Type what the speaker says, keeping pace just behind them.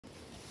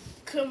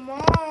come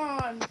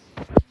on.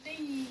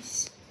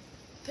 Please.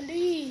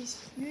 Please.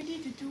 You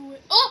need to do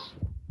it. Oh!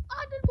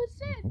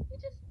 100%. You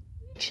just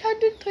reached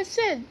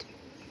 100%.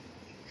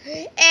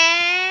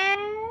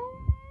 And...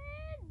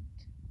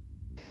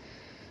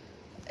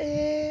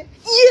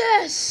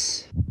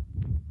 yes!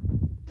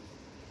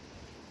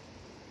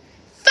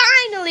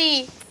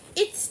 Finally!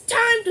 It's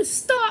time to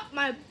start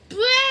my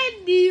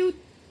brand new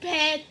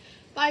pet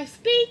by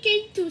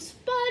speaking to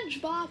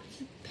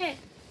SpongeBob's pet.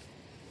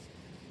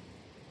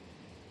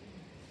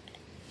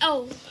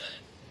 Oh,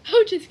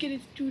 I'm just gonna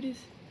do this.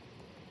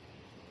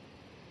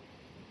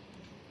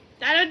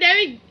 Dino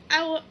Derek,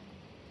 Dino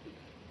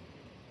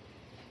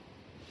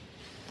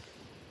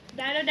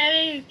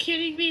Derek, you're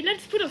kidding me?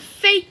 Let's put a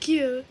fake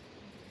here.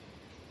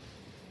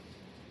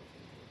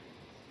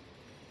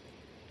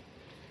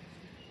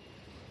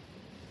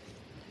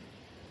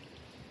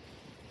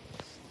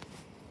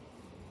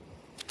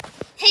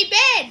 Hey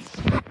Ben!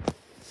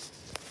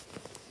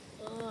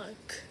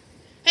 Look.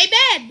 Hey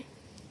Ben!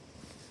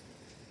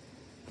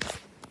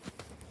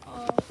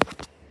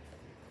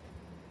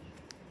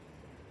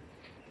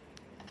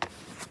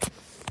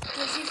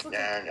 Does he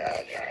forget?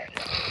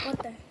 What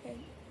the heck?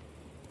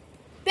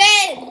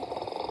 Ben!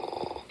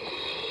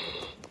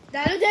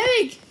 Dino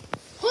Derek!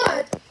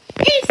 What?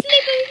 He's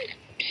sleeping!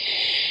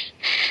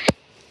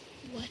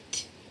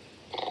 What?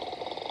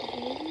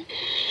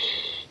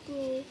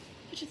 Bro,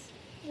 I just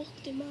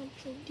walked him out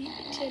from the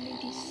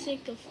eternity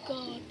sake of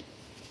God.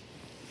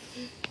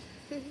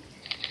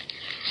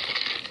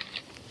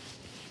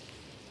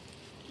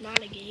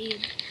 Not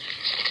again.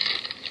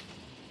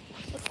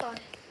 What the?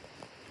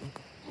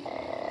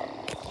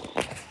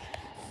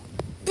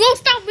 Bro,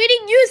 stop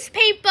reading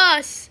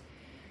newspapers!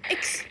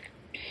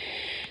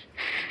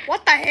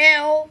 What the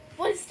hell?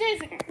 What is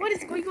this? What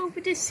is going on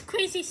with this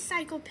crazy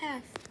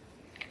psychopath?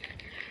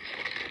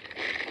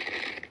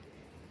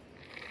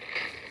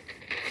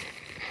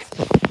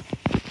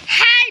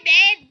 Hi,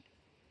 Ben!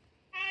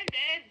 Hi,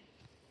 Ben!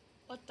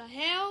 What the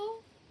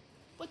hell?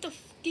 What the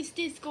f is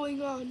this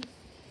going on?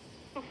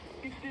 What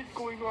the f is this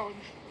going on?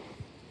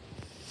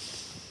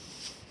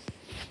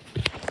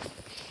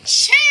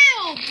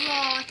 Chill,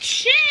 bro!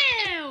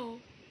 Chill!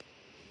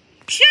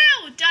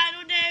 Chill,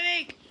 Dino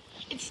Derek!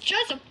 It's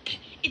just a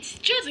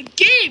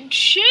game.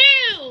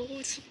 Chill!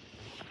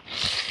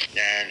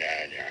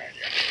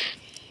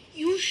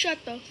 You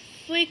shut the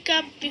freak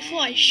up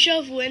before I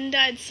shove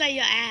Linda inside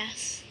your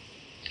ass.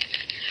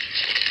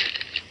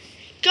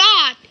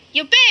 God!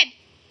 You Ben!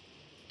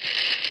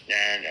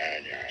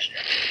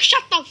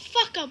 Shut the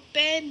fuck up,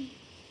 Ben!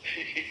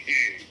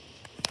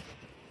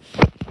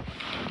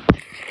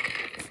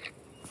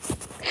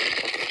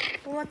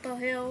 What the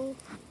hell?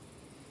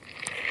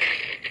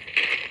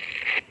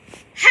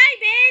 Hi,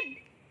 Ben!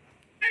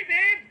 Hi,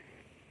 Ben!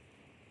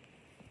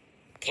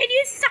 Can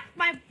you suck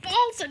my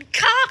balls and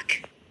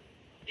cock?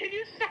 Can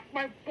you suck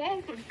my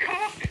balls and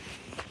cock?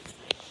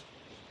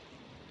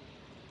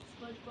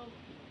 SpongeBob.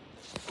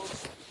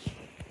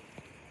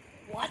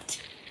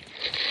 What?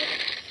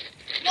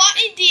 What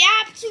in the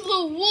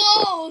absolute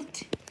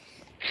world?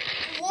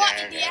 What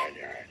in the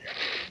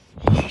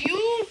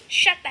You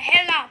shut the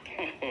hell up.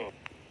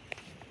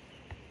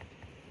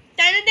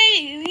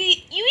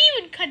 You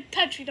even can't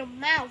touch with a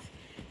mouth.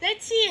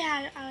 Let's see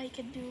how I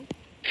can do.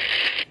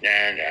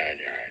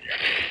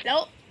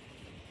 Nope.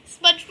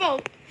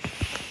 SpongeBob.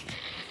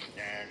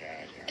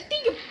 I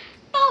think your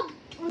pump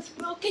was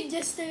broken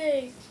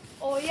yesterday.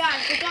 Oh yeah, I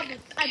forgot that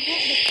I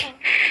broke the pump.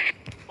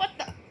 What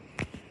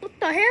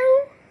the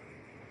hell?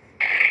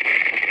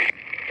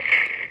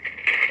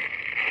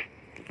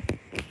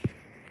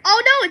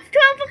 Oh no, it's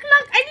 12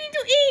 o'clock. I need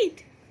to eat.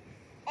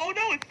 Oh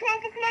no, it's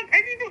 12 o'clock.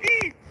 I need to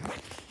eat.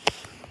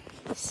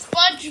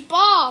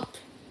 SpongeBob.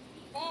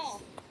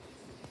 Oh.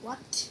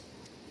 What?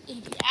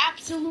 In the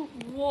absolute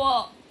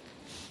war.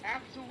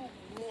 Absolute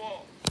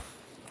war.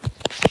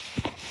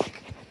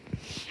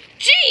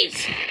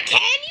 Jeez!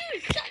 Can you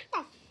shut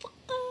the fuck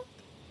up?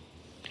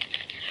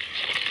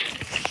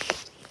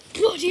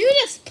 Bro, you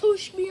just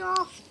pushed me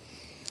off.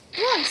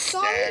 Bro, I'm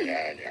sorry.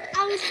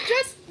 I was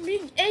just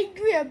being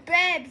angry and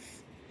bad.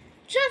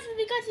 Just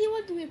because he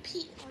wanted to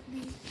repeat on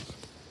me.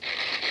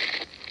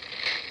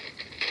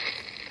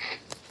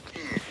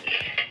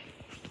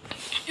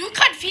 You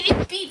can't feed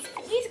him beats.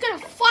 He's gonna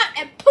fart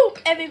and poop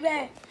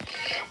everywhere.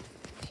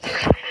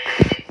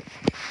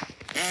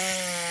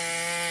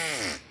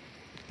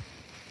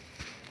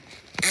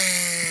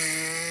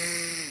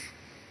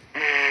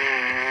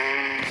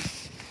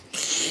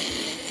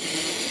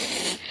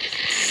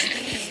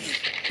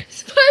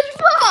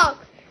 SpongeBob!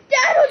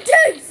 Dino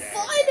Derek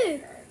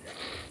farted!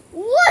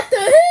 What the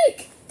heck?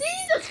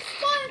 Jesus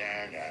fuck!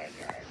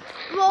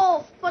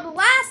 Bro, for the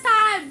last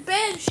time,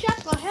 Ben, shut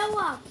the hell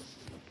up.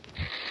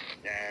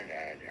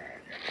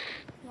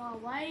 Wow,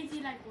 why is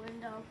he like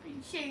Linda?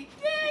 Shake.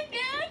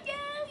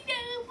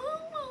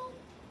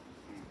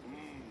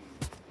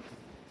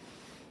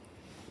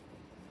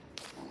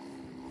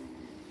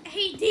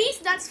 Hey,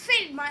 these nuts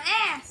fit in my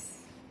ass.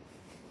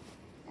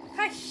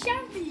 I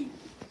shove me.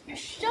 You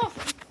shove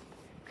me.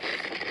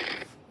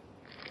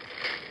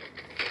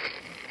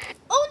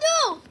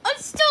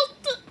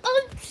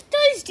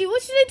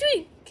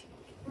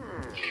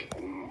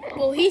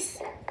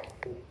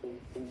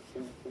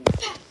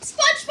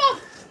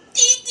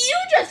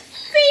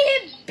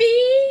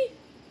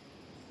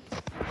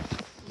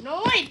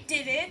 I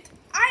didn't.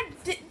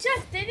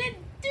 Just didn't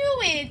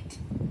do it.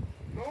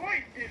 No,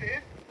 I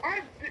didn't.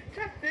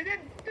 Just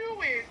didn't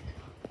do it.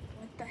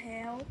 What the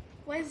hell?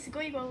 What is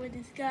going on with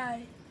this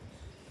guy?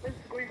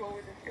 What's going on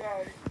with this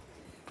guy?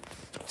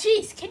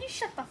 Jeez, can you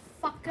shut the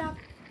fuck up?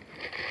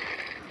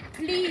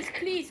 Please,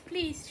 please,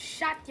 please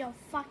shut your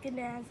fucking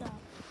ass up.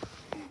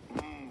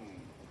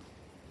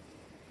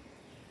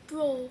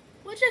 Bro,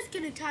 we're just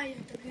getting tired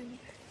of him.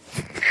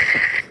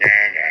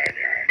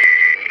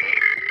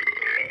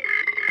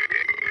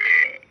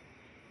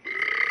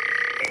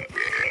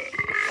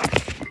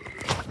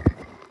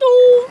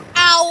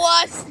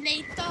 Hours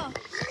later.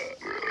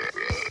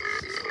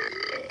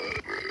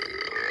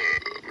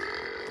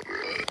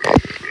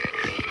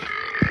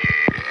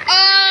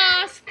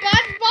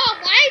 SpongeBob,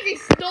 why is he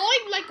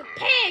snoring like a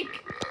pig?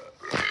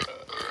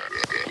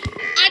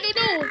 I don't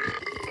know.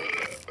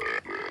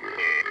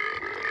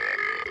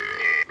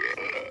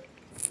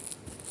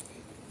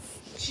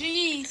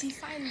 Jeez, he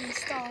finally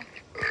stopped.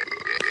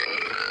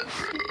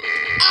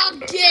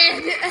 Again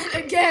and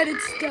again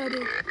it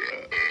started.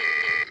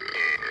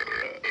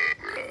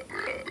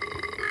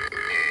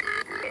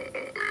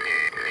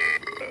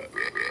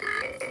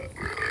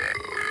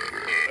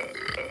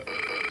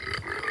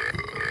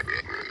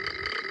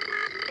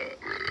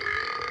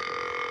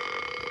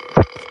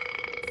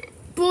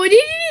 But he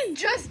didn't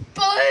just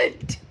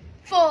burnt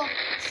for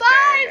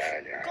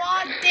 5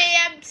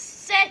 goddamn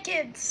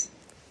seconds.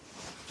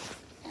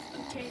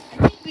 Okay, I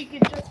think we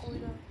can just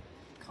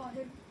call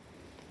him.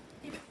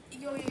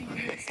 Yo,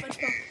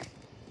 SpongeBob.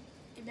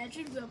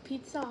 Imagine we're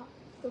Pizza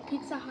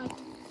Hut.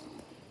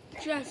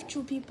 Drive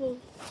 2 people.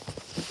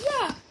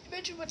 Yeah,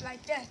 imagine what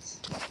like that.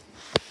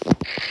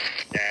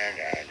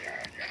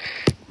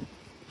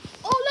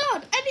 Oh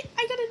Lord,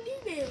 I got an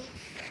email.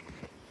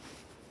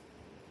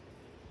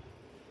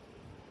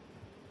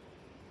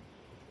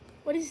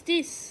 What is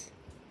this?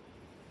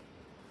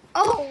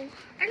 Oh,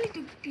 I need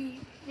to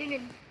be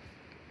in.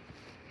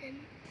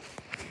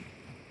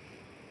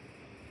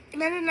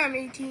 Imagine I'm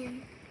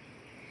 18.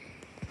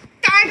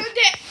 Dino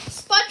Derek,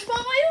 SpongeBob,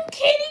 are you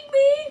kidding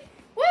me?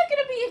 We're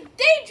gonna be in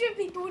danger if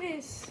we do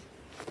this.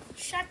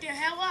 Shut the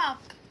hell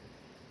up.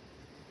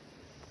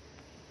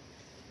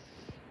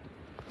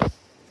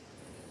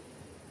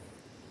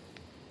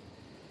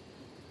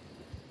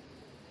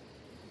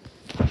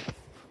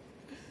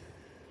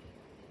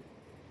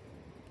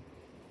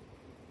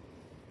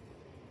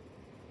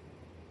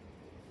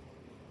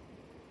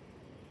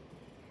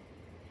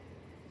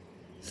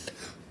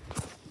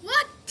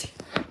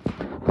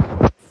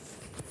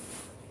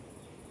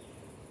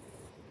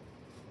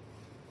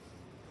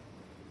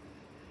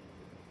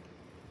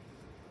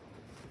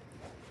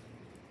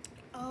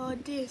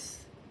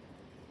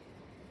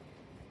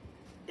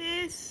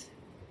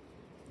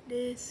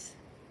 This.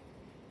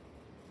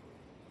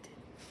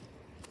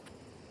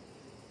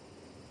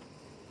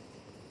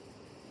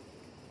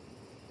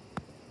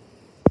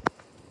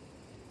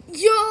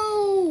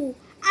 Yo!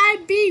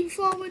 I'm being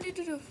forwarded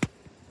to the...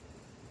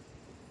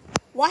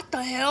 What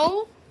the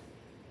hell?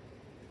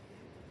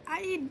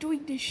 I ain't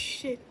doing this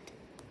shit.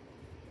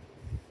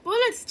 Well,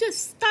 let's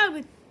just start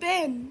with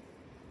Ben.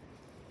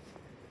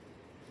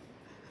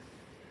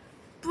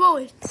 Bro,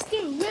 it's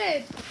still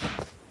red.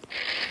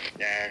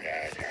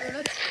 Well,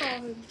 let's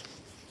call him.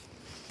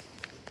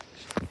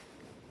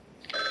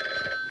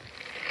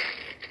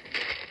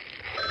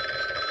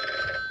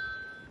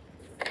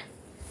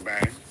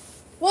 Ben?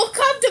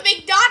 Welcome to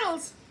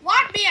McDonald's.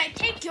 Want me? I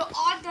take your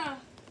order.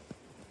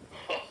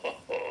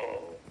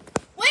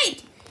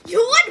 Wait, you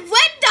want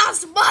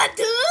Wendy's,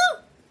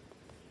 mother?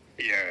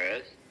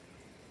 Yes.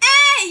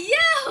 Hey,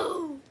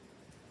 yo!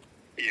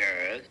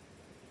 Yes.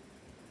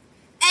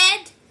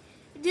 And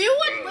do you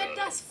want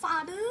Wendy's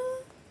father?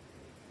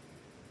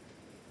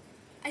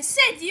 I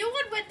said, do you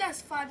want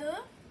Wendy's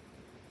father?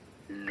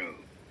 No.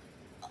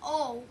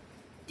 Oh,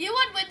 do you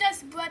want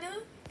Wendy's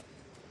brother?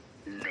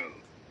 No.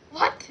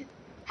 What?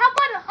 How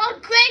about her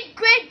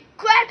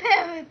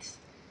great-great-grandparents?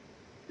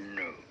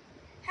 No.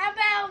 How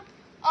about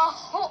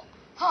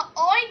her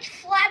orange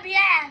flabby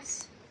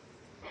ass?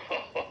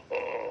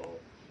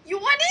 You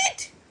want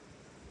it?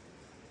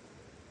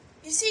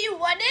 You see you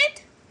want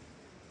it?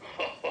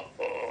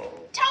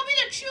 Tell me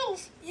the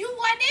truth. You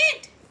want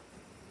it?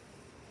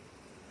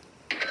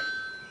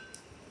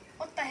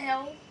 What the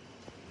hell?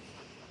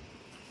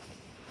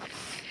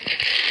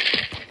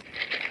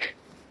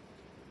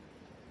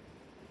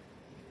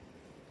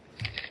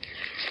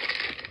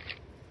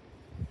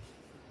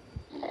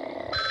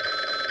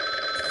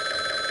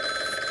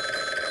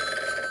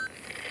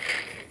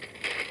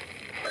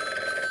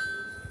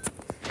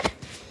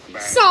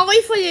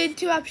 Sorry for the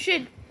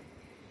interruption.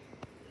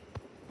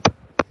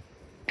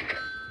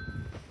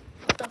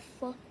 What the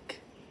fuck?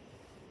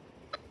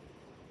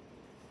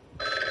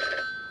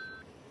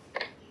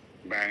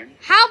 Ben?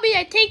 How may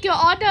I take your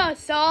order,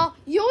 sir?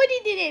 You already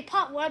did a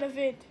part 1 of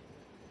it.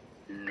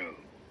 No.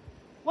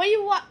 What do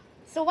you want?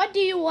 So what do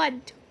you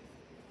want?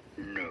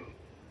 No.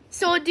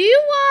 So do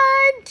you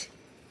want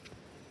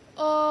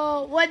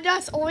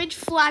Wendy's orange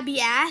flabby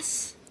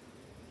ass?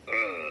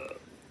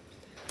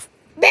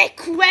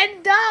 Make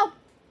random.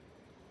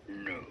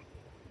 No.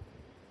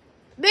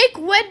 Make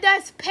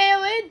Wenda's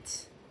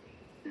parents.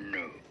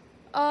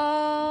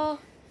 No.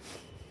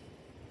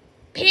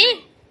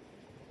 Pig.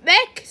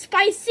 Make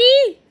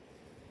spicy.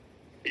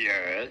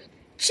 Yes.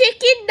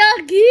 Chicken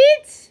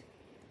nuggets.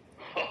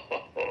 Ho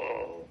ho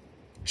ho.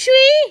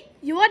 Tree.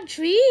 You want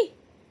tree?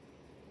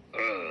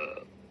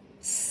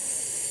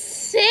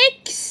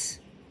 6.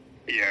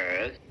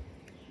 Yes.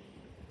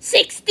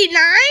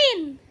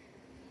 69.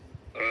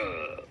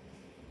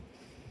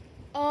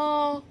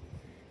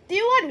 Do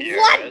you want Yes.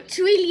 1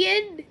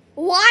 trillion?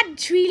 1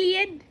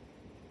 trillion.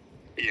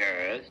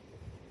 Yes.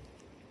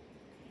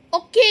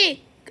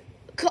 Okay.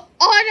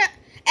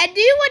 And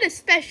do you want a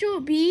special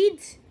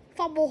beans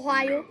from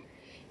Ohio? No.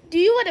 Do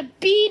you want a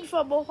bean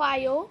from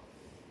Ohio?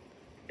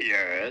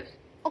 Yes.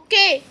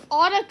 Okay,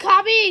 order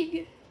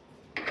coming.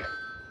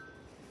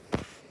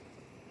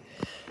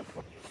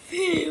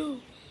 Phew.